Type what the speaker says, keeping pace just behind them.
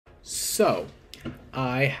So,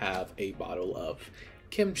 I have a bottle of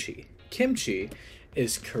kimchi. Kimchi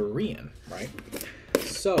is Korean, right?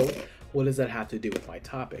 So, what does that have to do with my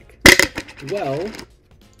topic? Well,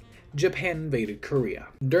 Japan invaded Korea.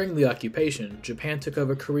 During the occupation, Japan took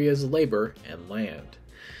over Korea's labor and land.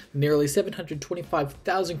 Nearly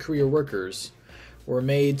 725,000 Korean workers were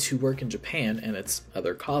made to work in Japan and its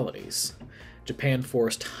other colonies. Japan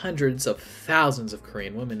forced hundreds of thousands of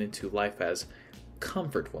Korean women into life as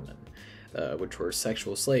comfort women, which were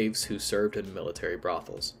sexual slaves who served in military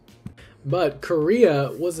brothels. But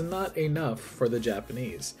Korea was not enough for the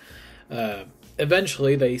Japanese.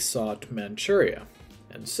 Eventually, they sought Manchuria,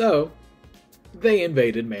 and so they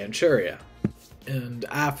invaded Manchuria. And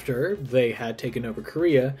after they had taken over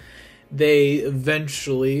Korea, they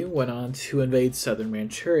eventually went on to invade southern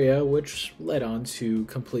Manchuria, which led on to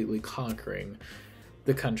completely conquering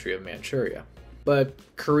the country of Manchuria. But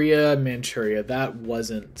Korea and Manchuria, that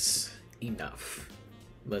wasn't enough,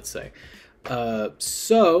 let's say.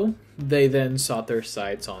 So they then sought their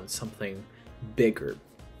sights on something bigger.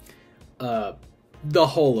 The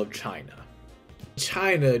whole of China.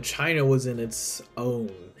 China was in its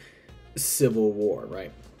own civil war,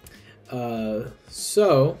 right?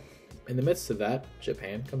 So in the midst of that,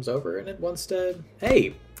 Japan comes over and it wants to,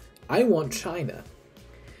 hey, I want China.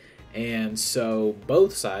 And so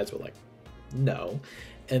both sides were like, no.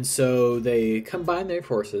 And so they combined their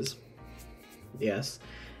forces, yes,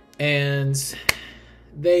 and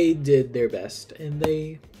they did their best, and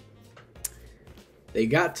they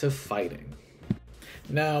got to fighting.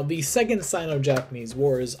 Now, the Second Sino-Japanese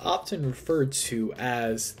War is often referred to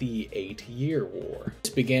as the 8-Year War.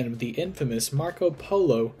 This began with the infamous Marco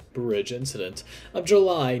Polo Bridge incident of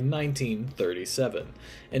July 1937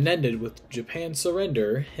 and ended with Japan's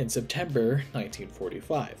surrender in September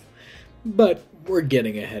 1945. But we're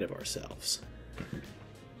getting ahead of ourselves.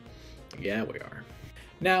 Yeah, we are.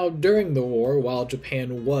 Now, during the war, while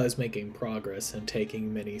Japan was making progress and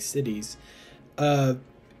taking many cities,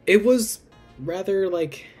 it was rather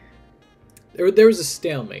like there was a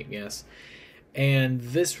stalemate, yes, and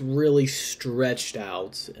this really stretched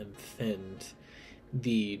out and thinned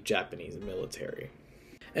the Japanese military.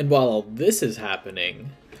 And while all this is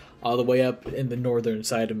happening, all the way up in the northern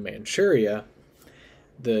side of Manchuria,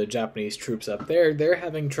 the Japanese troops up there, they're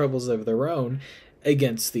having troubles of their own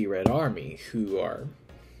against the Red Army, who are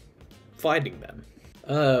fighting them.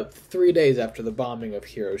 3 days after the bombing of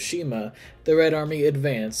Hiroshima, the Red Army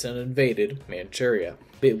advanced and invaded Manchuria.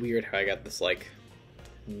 Bit weird how I got this,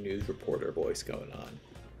 news reporter voice going on.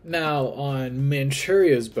 Now, on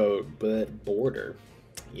Manchuria's border,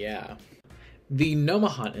 yeah. The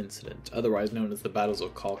Nomonhan Incident, otherwise known as the Battles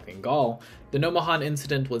of Kalk and Gal, the Nomonhan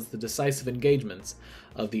Incident was the decisive engagements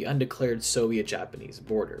of the undeclared Soviet-Japanese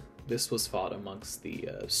border. This was fought amongst the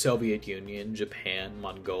Soviet Union, Japan,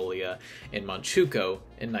 Mongolia, and Manchukuo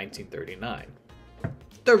in 1939.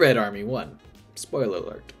 The Red Army won. Spoiler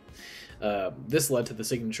alert. This led to the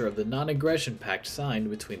signature of the Non-Aggression Pact signed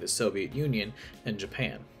between the Soviet Union and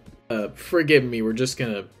Japan. Forgive me, we're just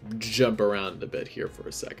gonna jump around a bit here for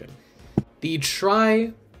a second. The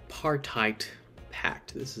Tripartite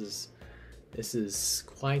Pact. This is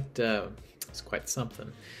quite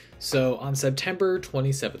something. So on September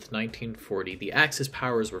 27th, 1940, the Axis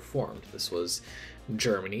powers were formed. This was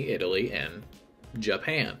Germany, Italy, and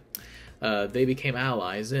Japan. They became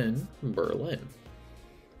allies in Berlin.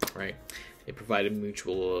 Right? They provided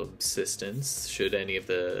mutual assistance should any of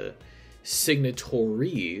the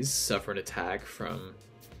signatories suffer an attack from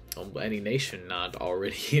any nation not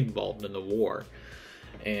already involved in the war.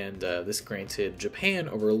 And this granted Japan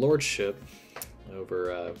overlordship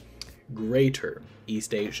over Greater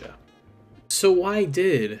East Asia. So why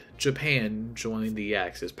did Japan join the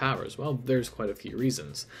Axis powers? Well, there's quite a few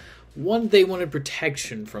reasons. One, they wanted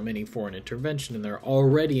protection from any foreign intervention in their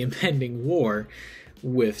already impending war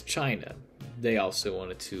with China. They also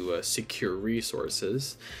wanted to secure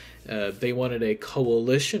resources. They wanted a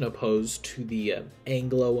coalition opposed to the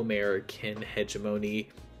Anglo-American hegemony,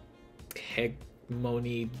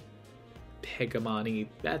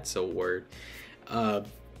 that's a word.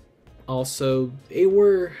 Also, they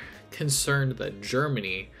were concerned that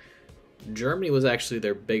Germany was actually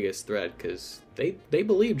their biggest threat, because they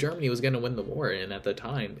believed Germany was going to win the war, and at the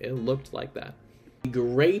time, it looked like that. The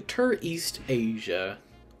Greater East Asia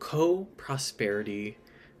Co-Prosperity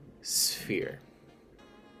Sphere,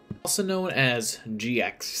 also known as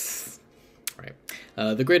GX. Right.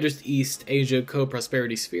 The Greater East Asia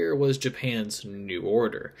Co-Prosperity Sphere was Japan's new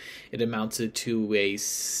order. It amounted to a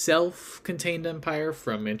self-contained empire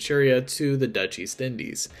from Manchuria to the Dutch East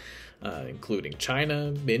Indies. including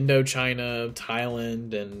China, Indochina,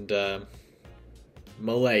 Thailand, and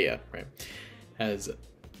Malaya, right, as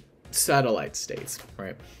satellite states,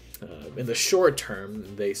 right. In the short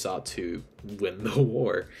term, they sought to win the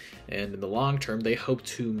war, and in the long term, they hoped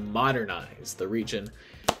to modernize the region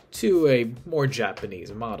to a more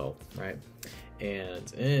Japanese model, right?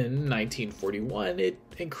 And in 1941, it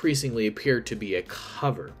increasingly appeared to be a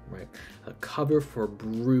cover, right? A cover for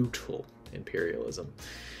brutal imperialism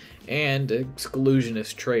and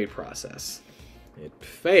exclusionist trade process. It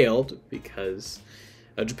failed because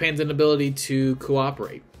of Japan's inability to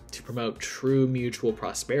cooperate to promote true mutual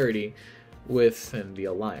prosperity within the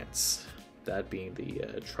alliance, that being the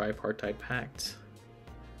Tripartite Pact,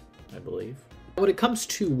 I believe. When it comes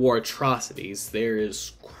to war atrocities,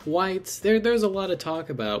 there's a lot of talk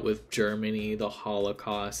about with Germany, the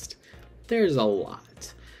Holocaust. There's a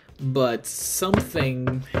lot, but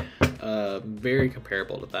something very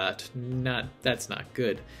comparable to that. That's not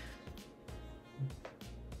good.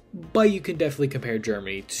 But you can definitely compare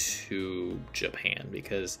Germany to Japan,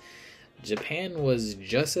 because Japan was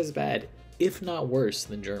just as bad, if not worse,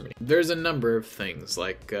 than Germany. There's a number of things,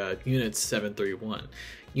 like Unit 731.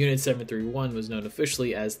 Unit 731 was known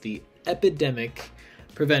officially as the Epidemic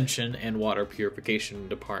Prevention and Water Purification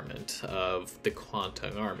Department of the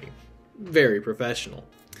Kwantung Army. Very professional.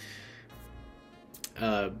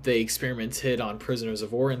 They experimented on prisoners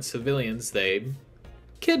of war and civilians they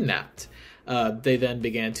kidnapped. They then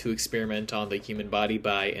began to experiment on the human body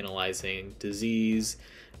by analyzing disease,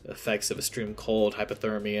 effects of extreme cold,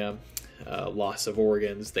 hypothermia, loss of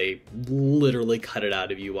organs. They literally cut it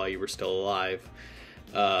out of you while you were still alive,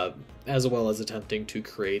 as well as attempting to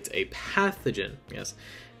create a pathogen, yes,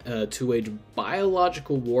 to wage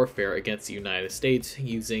biological warfare against the United States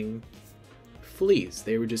using fleas.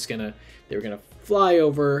 They were gonna fly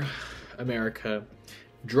over America,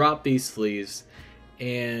 drop these fleas,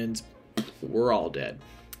 and we're all dead.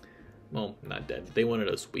 Well, not dead. They wanted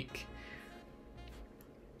us weak.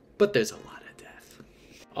 But there's a lot of death.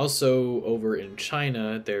 Also, over in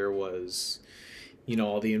China, there was,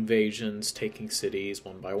 all the invasions taking cities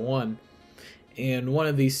one by one. And one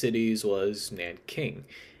of these cities was Nanking.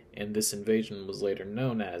 And this invasion was later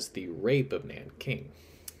known as the Rape of Nanking.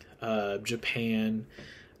 Japan,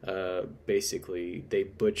 basically, they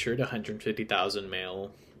butchered 150,000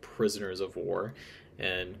 male prisoners of war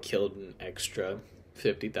and killed an extra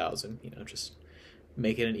 50,000, just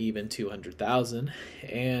make it an even 200,000,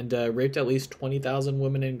 and raped at least 20,000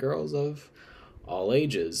 women and girls of all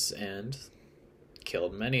ages, and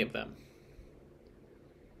killed many of them.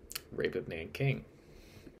 Rape of Nanking.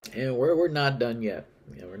 And we're not done yet.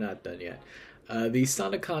 We're not done yet. The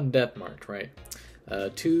Sanakan Death March, right?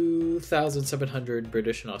 2,700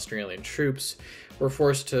 British and Australian troops were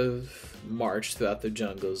forced to march throughout the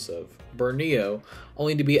jungles of Borneo,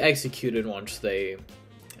 only to be executed once they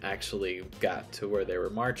actually got to where they were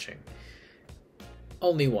marching.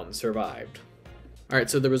 Only one survived. Alright,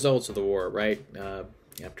 so the results of the war, right?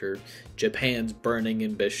 After Japan's burning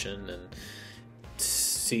ambition and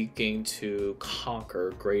seeking to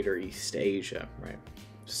conquer Greater East Asia, right?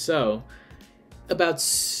 So, about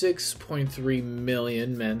 6.3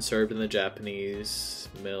 million men served in the Japanese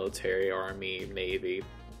military, army, navy,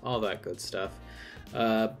 all that good stuff.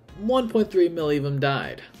 1.3 million of them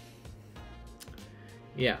died.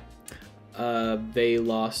 Yeah. They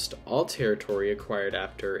lost all territory acquired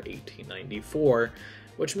after 1894,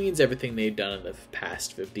 which means everything they've done in the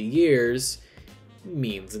past 50 years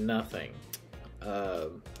means nothing.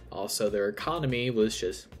 Also, their economy was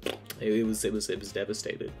just, it was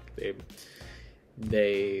devastated.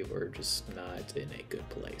 They were just not in a good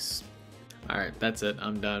place. Alright, that's it.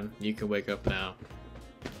 I'm done. You can wake up now.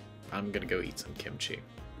 I'm gonna go eat some kimchi.